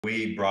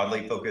We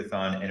broadly focus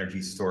on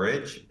energy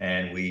storage,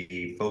 and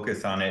we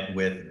focus on it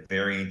with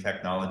varying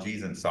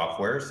technologies and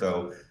software.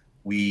 So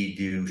we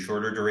do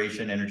shorter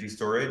duration energy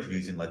storage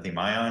using lithium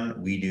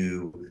ion. We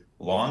do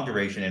long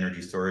duration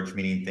energy storage,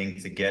 meaning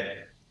things that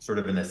get sort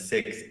of in the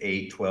 6,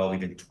 8, 12,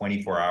 even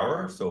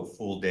 24-hour, so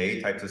full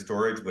day types of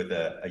storage with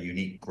a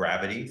unique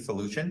gravity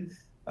solution,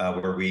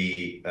 where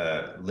we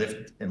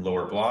lift in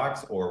lower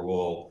blocks, or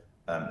we'll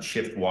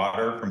shift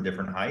water from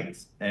different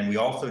heights. And we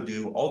also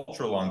do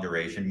ultra long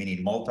duration,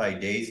 meaning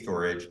multi-day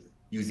storage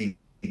using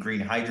green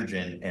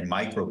hydrogen and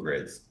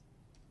microgrids.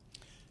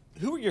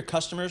 Who are your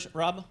customers,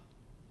 Rob?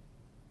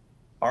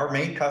 Our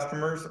main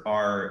customers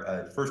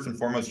are first and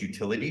foremost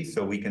utilities,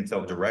 so we can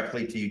sell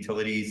directly to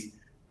utilities,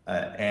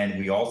 and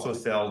we also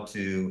sell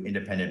to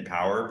independent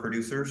power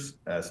producers,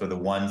 so the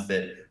ones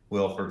that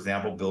will, for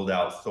example, build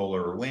out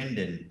solar or wind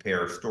and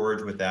pair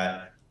storage with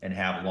that and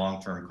have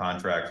long-term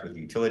contracts with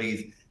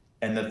utilities.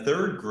 And the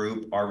third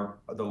group are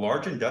the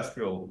large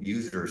industrial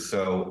users.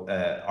 So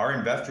our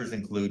investors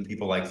include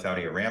people like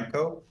Saudi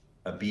Aramco,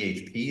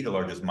 BHP, the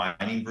largest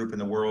mining group in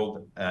the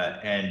world,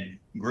 and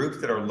groups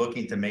that are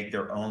looking to make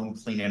their own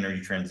clean energy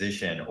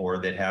transition, or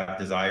that have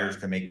desires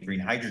to make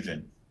green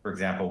hydrogen, for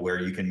example, where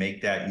you can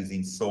make that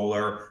using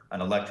solar,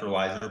 an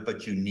electrolyzer,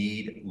 but you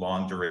need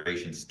long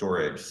duration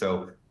storage.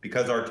 So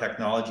because our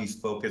technologies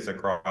focus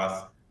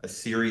across a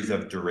series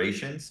of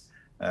durations,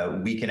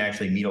 we can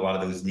actually meet a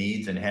lot of those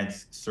needs, and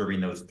hence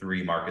serving those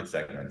three market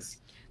segments.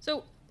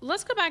 So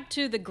let's go back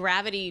to the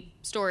gravity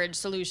storage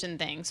solution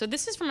thing. So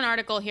this is from an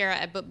article here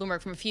at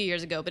Bloomberg from a few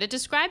years ago, but it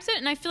describes it,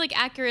 and I feel like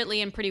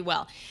accurately and pretty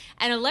well.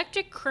 An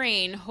electric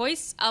crane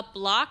hoists up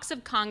blocks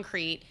of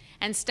concrete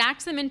and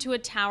stacks them into a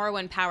tower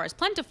when power is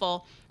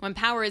plentiful. When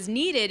power is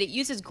needed, it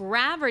uses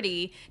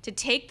gravity to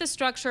take the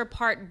structure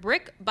apart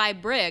brick by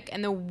brick,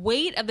 and the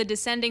weight of the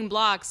descending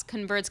blocks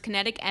converts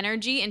kinetic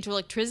energy into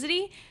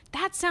electricity.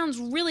 That sounds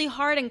really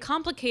hard and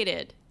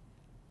complicated.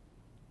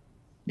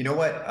 You know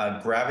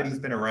what? Gravity's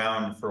been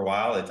around for a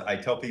while. I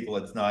tell people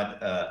it's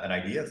not an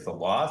idea, it's a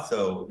law.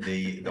 So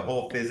the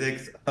whole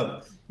physics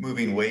of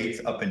moving weights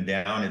up and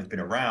down has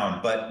been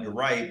around. But you're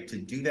right, to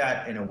do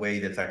that in a way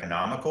that's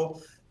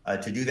economical,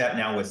 to do that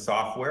now with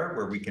software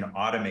where we can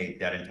automate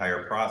that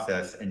entire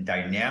process and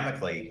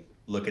dynamically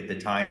look at the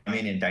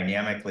timing and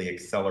dynamically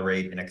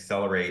accelerate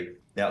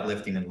that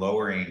lifting and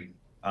lowering.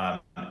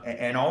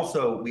 And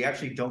also, we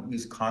actually don't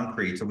use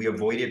concrete, so we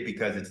avoid it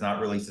because it's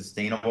not really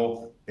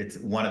sustainable. It's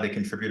one of the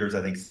contributors,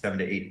 I think, 7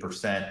 to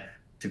 8%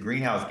 to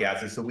greenhouse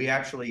gases. So we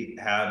actually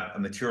have a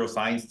material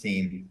science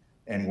team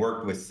and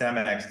worked with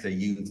Cemex to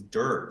use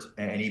dirt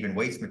and even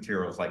waste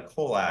materials like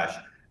coal ash,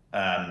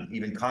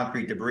 even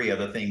concrete debris,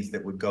 other things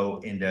that would go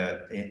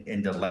into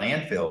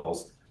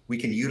landfills. We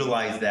can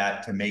utilize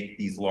that to make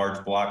these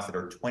large blocks that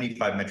are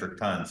 25 metric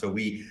tons. So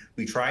we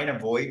try and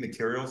avoid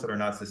materials that are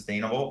not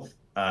sustainable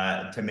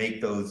to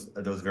make those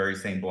very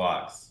same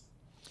blocks.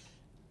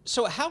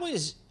 So how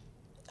is,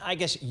 I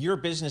guess, your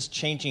business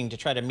changing to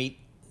try to meet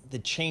the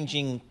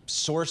changing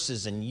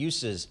sources and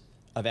uses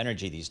of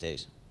energy these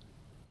days?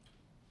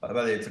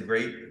 It's a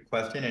great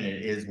question, and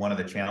it is one of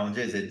the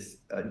challenges. It's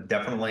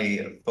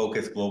definitely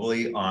focused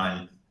globally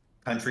on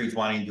countries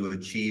wanting to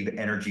achieve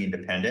energy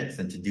independence,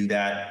 and to do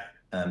that,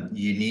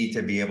 you need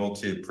to be able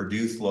to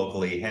produce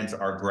locally. Hence,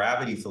 our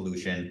gravity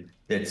solution,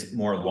 that's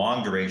more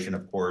long duration,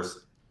 of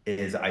course,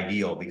 is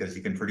ideal because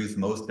you can produce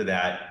most of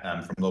that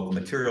from local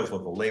materials,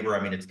 local labor. I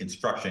mean, it's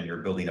construction,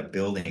 you're building a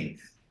building.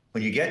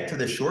 When you get to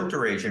the short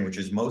duration, which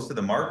is most of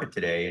the market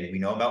today, and we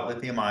know about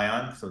lithium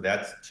ion, so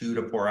that's 2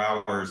 to 4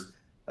 hours,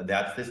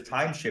 that's this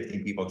time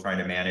shifting people trying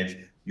to manage.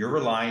 You're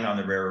relying on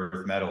the rare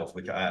earth metals,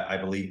 which I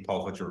believe, Paul,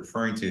 is what you're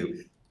referring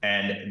to.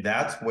 And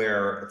that's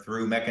where,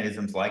 through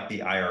mechanisms like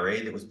the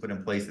IRA that was put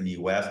in place in the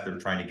US, they're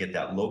trying to get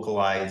that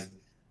localized.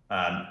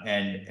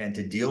 And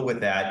to deal with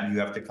that, you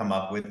have to come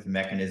up with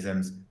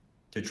mechanisms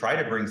to try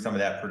to bring some of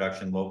that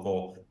production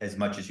local as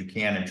much as you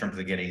can in terms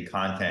of getting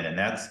content. And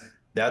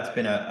that's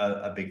been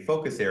a big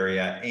focus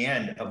area,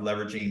 and of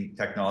leveraging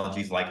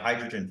technologies like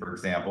hydrogen, for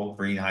example.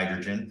 Green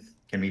hydrogen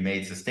can be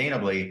made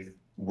sustainably.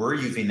 We're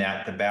using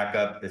that to back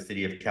up the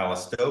city of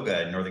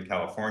Calistoga in Northern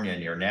California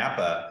near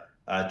Napa,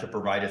 to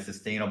provide a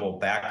sustainable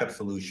backup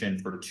solution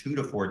for 2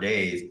 to 4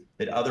 days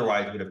that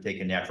otherwise would have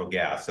taken natural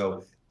gas.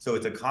 So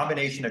it's a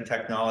combination of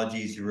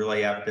technologies you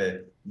really have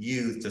to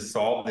use to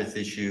solve this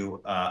issue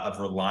of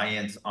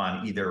reliance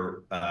on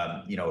either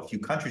a few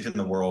countries in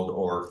the world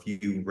or a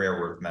few rare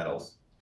earth metals.